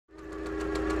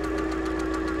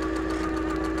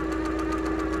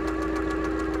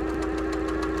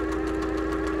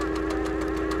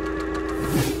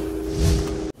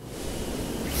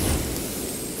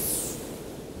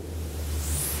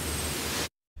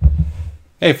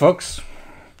Hey folks,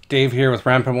 Dave here with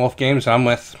Rampant Wolf Games. I'm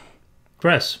with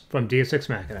Chris from Deus Ex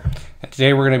Machina. and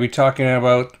today we're going to be talking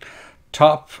about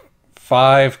top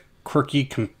 5 quirky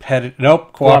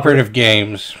cooperative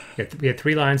games. We had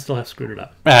 3 lines, still have screwed it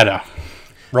up. I know.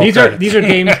 These are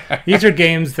games. These are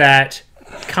games that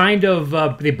kind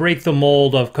of they break the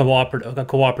mold of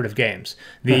cooperative games.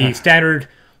 The standard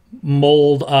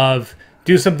mold of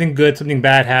do something good, something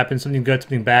bad happens, something good,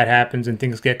 something bad happens, and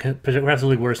things get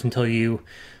progressively worse until you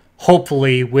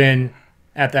hopefully win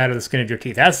at the out of the skin of your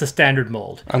teeth. That's the standard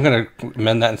mold. I'm going to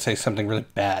amend that and say something really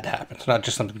bad happens. Not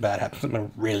just something bad happens,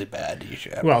 something really bad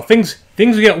usually happens. Well, things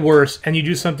get worse, and you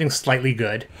do something slightly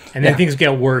good, and then things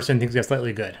get worse, and things get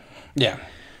slightly good. Yeah.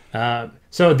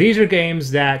 So these are games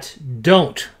that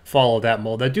don't follow that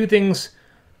mold, that do things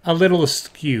a little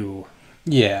askew.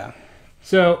 Yeah.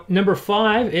 So number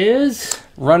 5 is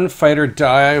Run, Fight, or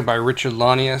Die by Richard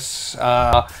Lanius.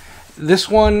 This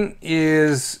one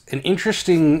is an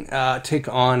interesting take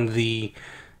on the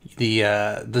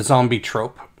zombie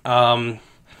trope.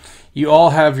 You all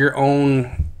have your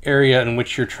own area in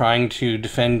which you're trying to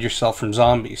defend yourself from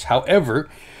zombies. However,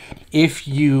 if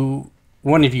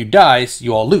one of you dies,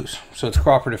 you all lose. So it's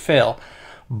cooperative fail.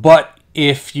 But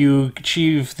if you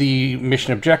achieve the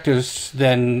mission objectives,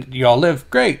 then you all live.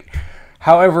 Great.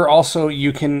 However, also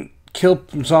you can kill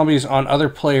zombies on other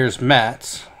players'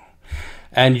 mats.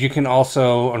 And you can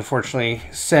also, unfortunately,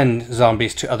 send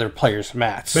zombies to other players'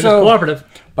 mats. But it's cooperative.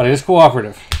 But it is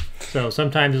cooperative. So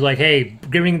sometimes it's like, hey,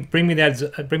 bring me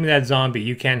that zombie.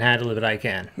 You can't handle it, but I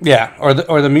can. Yeah, or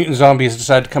the mutant zombies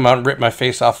decide to come out and rip my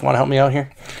face off. Want to help me out here?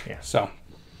 Yeah. So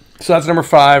that's number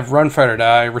 5. Run, Fight, or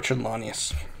Die. Richard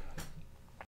Lanius.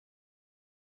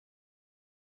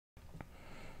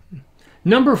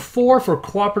 Number 4 for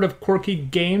cooperative quirky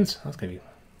games. That's gonna be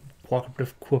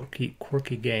cooperative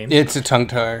quirky game. It's a tongue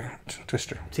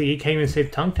twister. See, you can't even say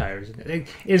tongue tires.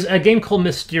 Is a game called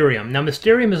Mysterium. Now,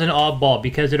 Mysterium is an oddball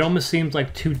because it almost seems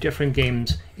like 2 different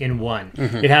games in one.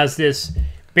 It has this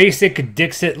basic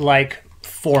Dixit-like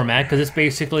format because it's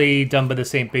basically done by the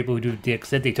same people who do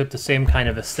Dixit. They took the same kind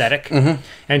of aesthetic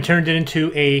and turned it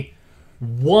into a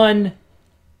not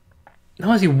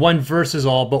only one versus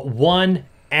all, but one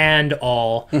and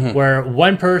all, where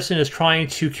one person is trying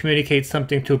to communicate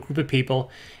something to a group of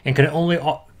people and can only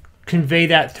convey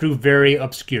that through very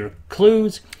obscure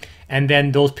clues, and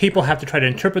then those people have to try to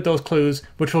interpret those clues,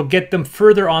 which will get them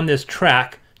further on this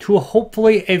track to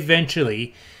hopefully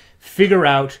eventually figure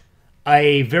out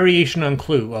a variation on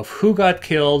clue of who got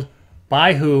killed,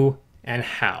 by who, and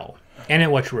how, and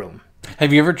in which room.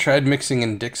 Have you ever tried mixing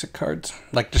in Dixit cards?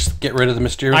 Like, just get rid of the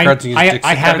Mysterium cards and use Dixit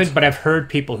cards? I haven't, but I've heard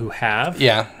people who have.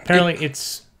 Yeah. Apparently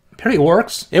it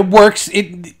works. It works.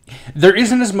 There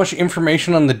isn't as much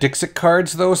information on the Dixit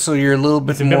cards, though, so you're a little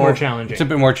bit more challenging. It's a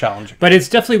bit more challenging. But it's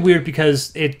definitely weird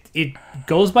because it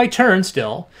goes by turn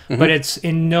still, but it's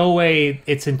in no way,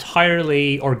 it's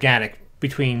entirely organic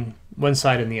between one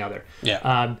side and the other.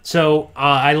 Yeah. So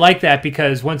I like that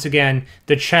because, once again,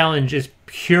 the challenge is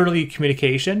purely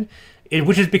communication,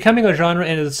 which is becoming a genre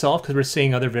in itself because we're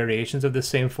seeing other variations of the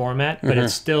same format, but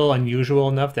it's still unusual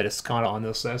enough that it's kind of on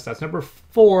this list. That's number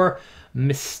 4,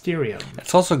 Mysterium.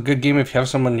 It's also a good game if you have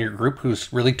someone in your group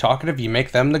who's really talkative. You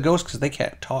make them the ghost because they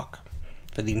can't talk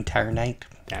for the entire night.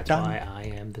 That's why I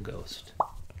am the ghost.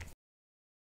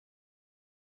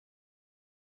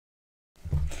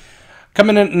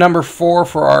 Coming in at number 4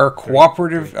 for our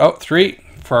cooperative... 3.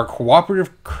 For our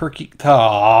cooperative quirky...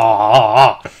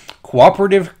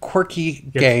 cooperative quirky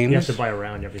games. You have to buy a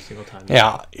round every single time.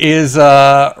 Yeah, is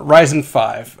Rising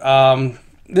 5.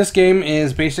 This game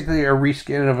is basically a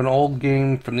reskin of an old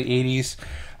game from the 80s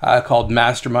called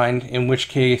Mastermind, in which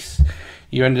case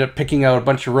you ended up picking out a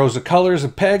bunch of rows of colors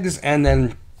of pegs, and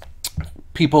then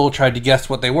people tried to guess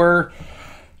what they were.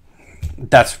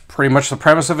 That's pretty much the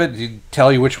premise of it. You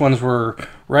tell you which ones were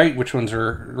right, which ones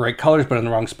are right colors, but in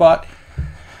the wrong spot.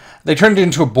 They turned it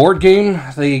into a board game.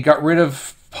 They got rid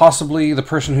of possibly the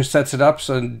person who sets it up,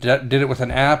 so did it with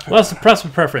an app. Well, it's the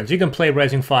personal preference. You can play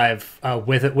Rising 5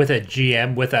 with a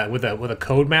GM, with a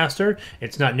code master.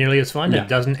 It's not nearly as fun. Yeah. It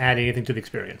doesn't add anything to the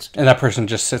experience. And that person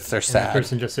just sits there sad. And the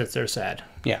person just sits there sad.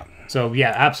 Yeah. So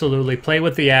yeah, absolutely. Play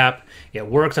with the app. It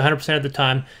works 100% of the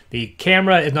time. The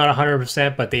camera is not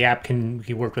 100%, but the app can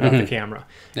work without the camera.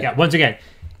 Yeah. Once again,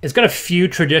 it's got a few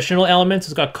traditional elements.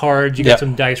 It's got cards. You get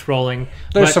some dice rolling.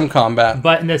 There's some combat.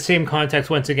 But in the same context,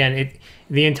 once again,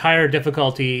 the entire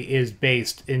difficulty is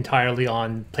based entirely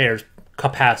on players'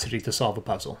 capacity to solve a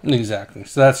puzzle. Exactly.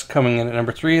 So that's coming in at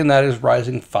number 3, and that is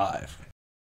Rising 5.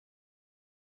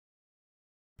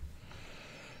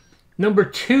 Number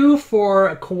 2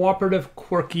 for cooperative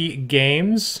quirky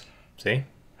games. See?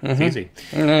 It's easy.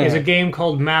 Is a game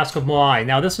called Mask of Moai.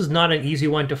 Now, this is not an easy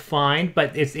one to find,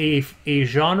 but it's a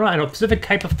genre and a specific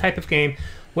type of game,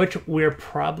 which we're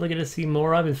probably going to see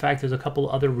more of. In fact, there's a couple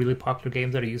other really popular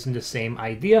games that are using the same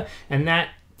idea, and that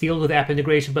deals with app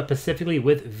integration, but specifically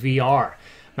with VR.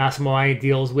 Mask of Moai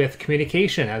deals with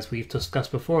communication, as we've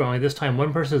discussed before. Only this time,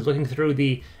 one person is looking through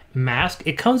the mask.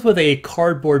 It comes with a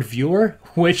cardboard viewer,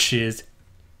 which is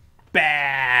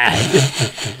bad.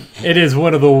 It is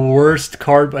one of the worst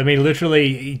I mean,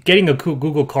 literally, getting a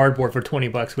Google Cardboard for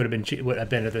 $20 would have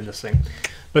been better than this thing.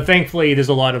 But thankfully, there's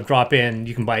a lot of drop-in.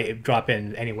 You can buy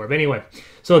drop-in anywhere. But anyway,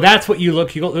 so that's what you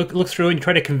look through and you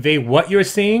try to convey what you're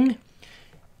seeing,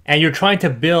 and you're trying to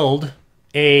build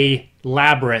a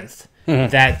labyrinth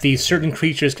that these certain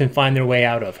creatures can find their way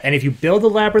out of. And if you build the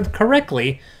labyrinth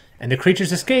correctly, and the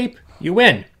creatures escape, you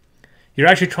win. You're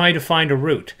actually trying to find a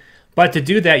route. But to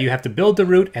do that, you have to build the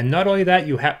route, and not only that,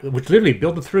 you have literally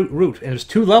build the route. And there's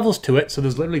 2 levels to it, so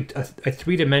there's literally a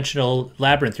 3-dimensional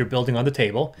labyrinth you're building on the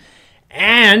table.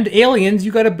 And aliens,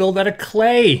 you got to build out of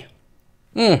clay.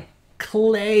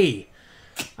 Clay.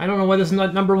 I don't know why this is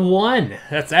not number 1.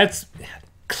 That's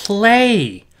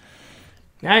clay.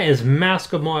 That is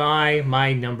Mask of Moai,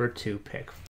 my number 2 pick.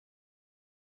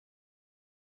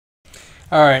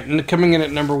 All right, and coming in at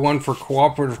number 1 for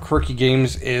cooperative quirky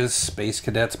games is Space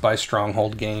Cadets by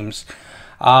Stronghold Games.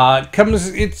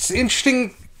 It's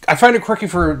interesting. I find it quirky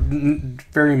for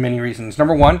very many reasons.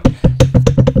 Number 1,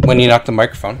 when you knock the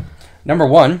microphone. Number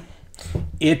 1,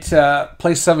 it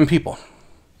plays 7 people,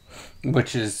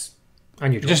 which is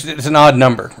unusual. It's an odd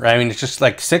number, right? I mean, it's just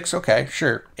like 6, okay,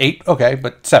 sure. 8, okay,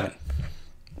 but 7.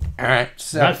 All right,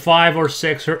 7. Not 5 or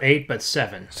 6 or 8, but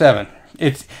 7. 7.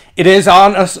 It is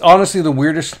honestly the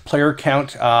weirdest player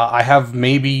count. I have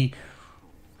maybe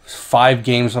 5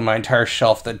 games on my entire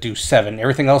shelf that do 7.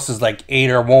 Everything else is like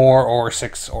 8 or more or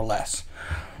 6 or less.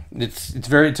 It's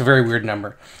a very weird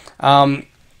number.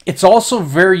 It's also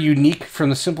very unique from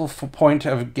the simple point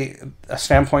of a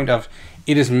standpoint of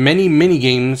it is many mini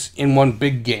games in one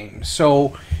big game.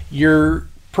 So your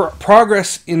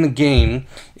progress in the game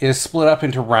is split up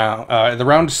into the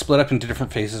round is split up into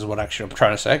different phases. Is what actually I'm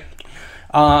trying to say.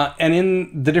 And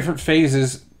in the different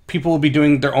phases, people will be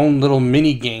doing their own little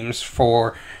mini games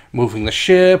for moving the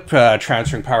ship,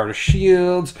 transferring power to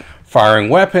shields, firing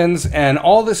weapons, and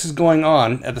all this is going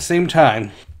on at the same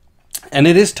time. And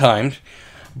it is timed,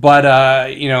 but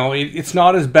it's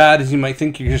not as bad as you might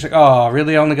think. You're just like, oh,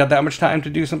 really? I only got that much time to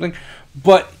do something?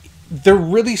 But they're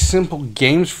really simple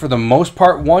games for the most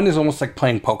part. One is almost like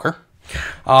playing poker.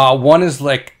 One is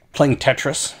like playing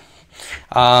Tetris.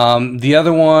 The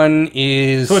other one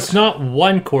is... So it's not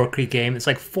one quirky game, it's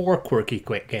like 4 quirky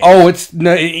games. Oh,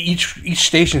 each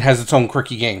station has its own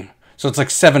quirky game. So it's like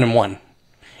 7 in 1.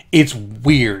 It's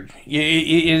weird.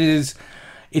 It's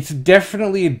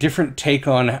definitely a different take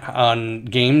on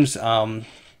games. And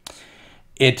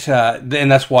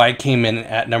that's why it came in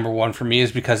at number 1 for me,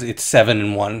 is because it's 7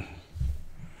 in 1.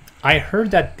 I heard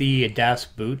that the Das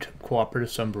Boot cooperative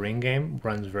submarine game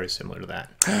runs very similar to that.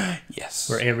 Yes.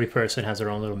 Where every person has their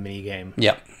own little mini game.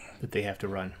 Yep. That they have to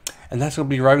run. And that's going to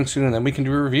be arriving soon, and then we can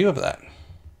do a review of that.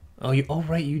 Oh,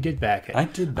 right, you did back it. I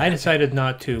did back I decided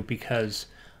not to because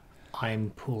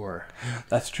I'm poor.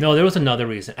 That's true. No, there was another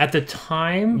reason. At the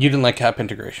time... You didn't like app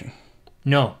integration?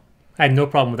 No. I had no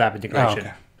problem with app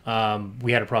integration. Oh, okay.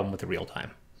 We had a problem with the real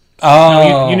time.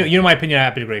 Oh. No, you know my opinion on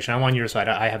app integration. I'm on your side.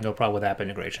 I have no problem with app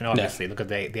integration. Obviously, look at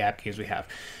the app games we have.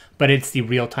 But it's the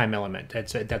real-time element.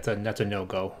 That's a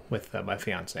no-go with my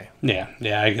fiance. Yeah,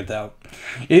 I get that.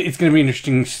 It's going to be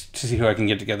interesting to see who I can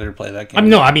get together to play that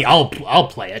game. I'll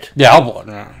play it. Yeah, I'll play it.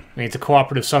 I mean, it's a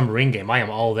cooperative submarine game. I am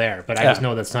all there. But I just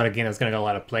know that's not a game that's going to get a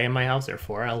lot of play in my house.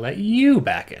 Therefore, I'll let you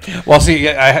back it. Well, see,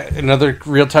 another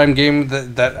real-time game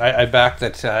that I back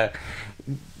that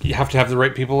you have to have the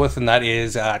right people with, and that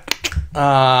is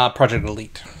Project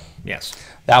Elite. Yes.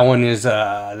 That one is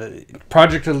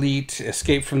Project Elite,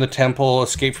 Escape from the Temple,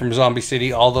 Escape from Zombie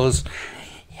City, all those.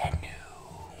 Yeah,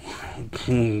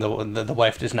 no. The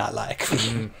wife does not like.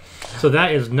 So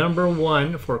that is number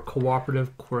 1 for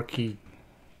cooperative quirky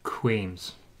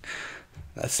games.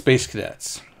 That's Space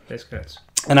Cadets. Space Cadets.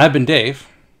 And I've been Dave.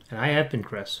 And I have been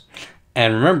Chris.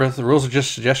 And remember, the rules are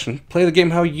just a suggestion. Play the game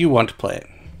how you want to play it.